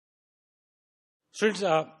Students,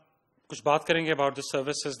 कुछ बात करेंगे about the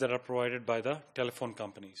services that are provided by the telephone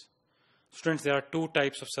companies. Students, there are two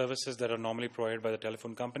types of services that are normally provided by the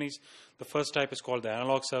telephone companies. The first type is called the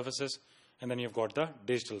analog services, and then you've got the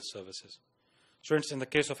digital services. Students, in the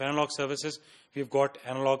case of analog services, we've got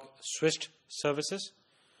analog switched services,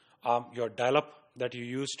 your dial-up that you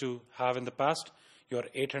used to have in the past, your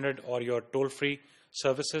 800 or your toll-free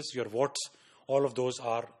services, your WATs, all of those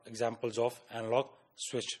are examples of analog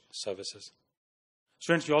switched services.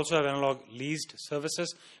 Students, you also have analog leased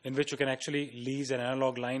services in which you can actually lease an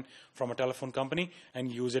analog line from a telephone company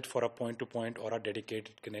and use it for a point-to-point or a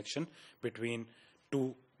dedicated connection between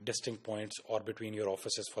two distinct points or between your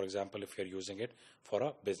offices, for example, if you're using it for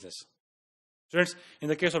a business. Students, in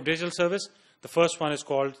the case of digital service, the first one is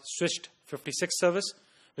called switched 56 service,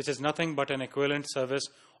 which is nothing but an equivalent service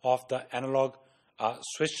of the analog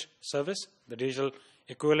switched service. The digital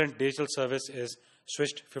equivalent digital service is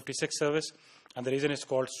switched 56 service. And the reason it's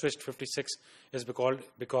called switched 56 is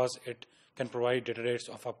because it can provide data rates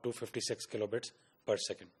of up to 56 kilobits per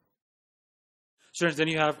second. Students, then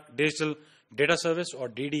you have digital data service or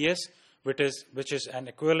DDS, which is an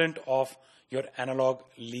equivalent of your analog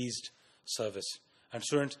leased service. And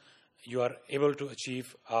students, you are able to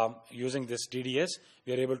achieve, using this DDS,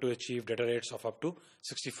 we are able to achieve data rates of up to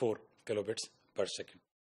 64 kilobits per second.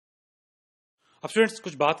 अब students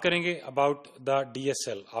कुछ बात करेंगे about the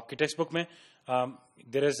DSL. आपकी text book में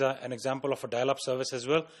there is an example of a dial-up service as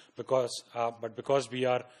well, because we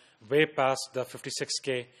are way past the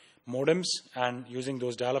 56K modems and using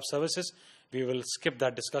those dial-up services, we will skip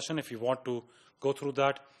that discussion. If you want to go through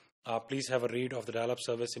that, please have a read of the dial-up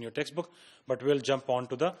service in your textbook, but we'll jump on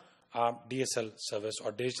to the DSL service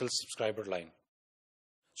or digital subscriber line.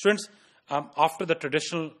 Students, after the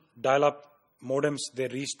traditional dial-up modems, they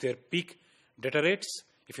reached their peak data rates.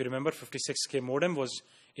 If you remember, 56K modem was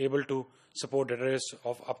able to support data rates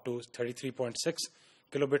of up to 33.6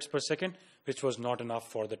 kilobits per second, which was not enough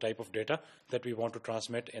for the type of data that we want to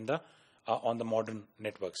transmit in the on the modern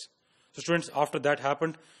networks. So students, after that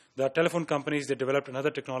happened, the telephone companies, they developed another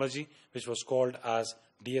technology which was called as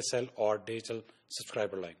DSL or digital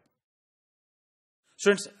subscriber line.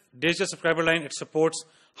 Students, digital subscriber line, it supports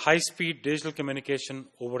high-speed digital communication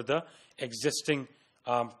over the existing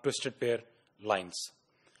twisted pair lines.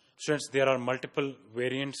 Students, there are multiple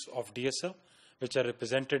variants of DSL which are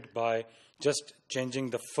represented by just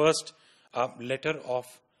changing the first letter of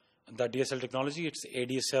the DSL technology. It's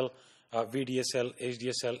ADSL, VDSL,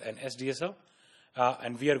 HDSL, and SDSL.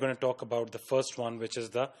 And we are going to talk about the first one, which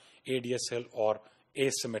is the ADSL or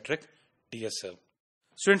Asymmetric Dsl.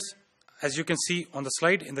 Students, as you can see on the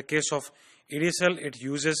slide, in the case of ADSL, it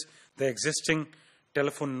uses the existing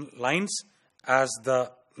telephone lines as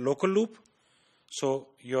the local loop. So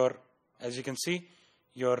as you can see,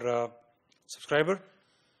 your subscriber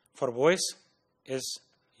for voice is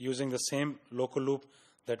using the same local loop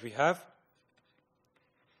that we have.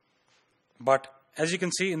 But as you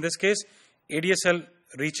can see in this case, ADSL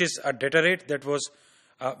reaches a data rate that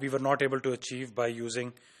we were not able to achieve by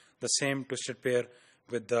using the same twisted pair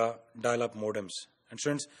with the dial-up modems. And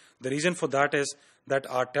students, the reason for that is that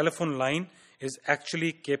our telephone line is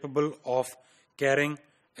actually capable of carrying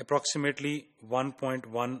approximately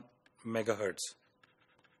 1.1 megahertz.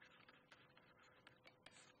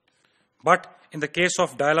 But in the case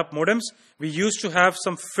of dial-up modems, we used to have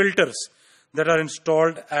some filters that are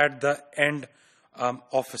installed at the end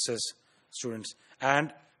offices, students.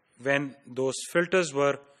 And when those filters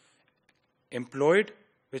were employed,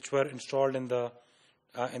 which were installed in the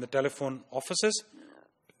telephone offices,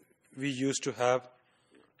 we used to have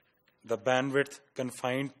the bandwidth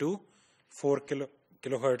confined to 4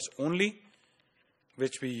 kilohertz only,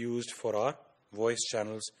 which we used for our voice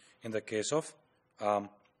channels in the case of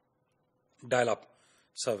dial-up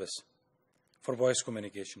service for voice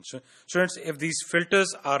communication. So, students, if these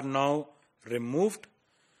filters are now removed,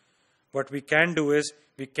 what we can do is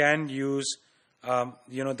we can use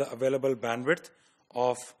the available bandwidth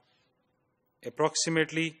of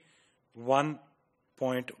approximately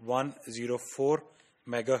 1.104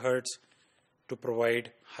 megahertz to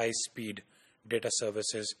provide high-speed data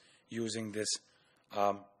services using this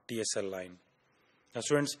DSL line. Now,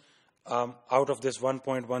 students, out of this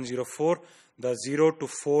 1.104, the 0 to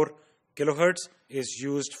 4 kilohertz is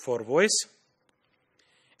used for voice,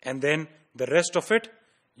 and then the rest of it,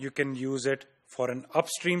 you can use it for an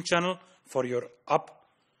upstream channel for your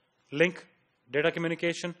uplink data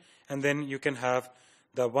communication, and then you can have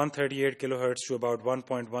the 138 kilohertz to about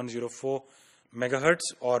 1.104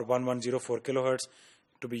 megahertz or 1104 kilohertz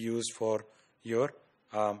to be used for your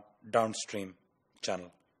downstream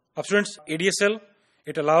channel. Students, ADSL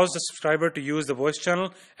It allows the subscriber to use the voice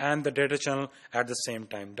channel and the data channel at the same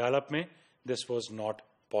time. Dial-up mein, this was not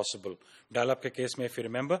possible. Dial-up ke case mein, if you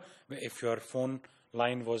remember, if your phone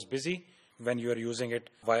line was busy, when you are using it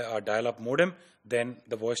via a dial-up modem, then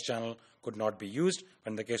the voice channel could not be used.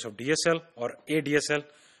 But in the case of DSL or ADSL,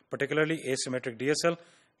 particularly asymmetric DSL,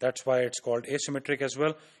 that's why it's called asymmetric as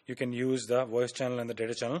well. You can use the voice channel and the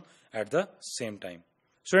data channel at the same time.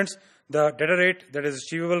 Students, the data rate that is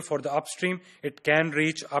achievable for the upstream, it can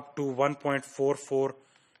reach up to 1.44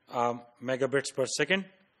 megabits per second.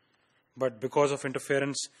 But because of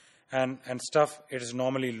interference and stuff, it is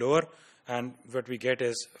normally lower. And what we get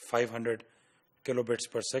is 500 kilobits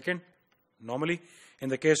per second normally. In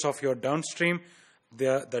the case of your downstream,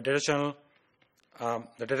 the data channel,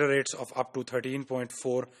 the data rates of up to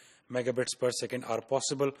 13.4 megabits per second are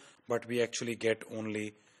possible, but we actually get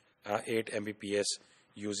only 8 Mbps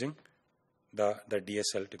using the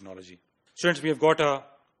DSL technology. Students, we have got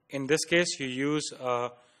in this case, you use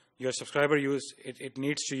your subscriber it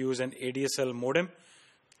needs to use an ADSL modem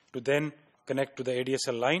to then connect to the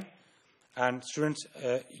ADSL line. And students,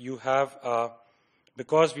 you have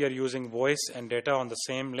because we are using voice and data on the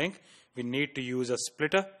same link, we need to use a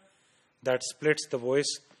splitter that splits the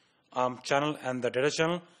voice channel and the data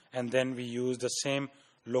channel, and then we use the same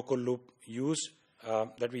local loop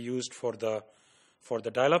that we used for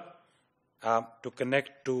the dial-up to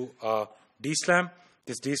connect to DSLAM.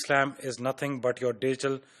 This DSLAM is nothing but your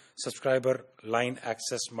digital subscriber line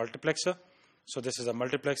access multiplexer. So this is a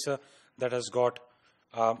multiplexer that has got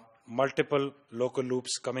multiple local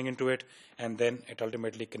loops coming into it, and then it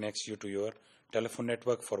ultimately connects you to your telephone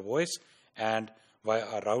network for voice and via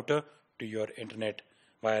a router to your internet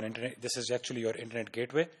via an internet. This is actually your internet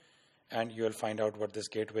gateway, and you will find out what this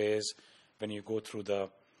gateway is when you go through the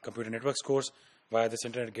computer networks course. Via this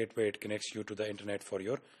internet gateway, it connects you to the internet for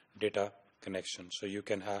your data connection. So you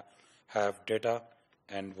can have data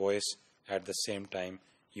and voice at the same time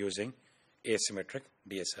using asymmetric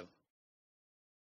DSL.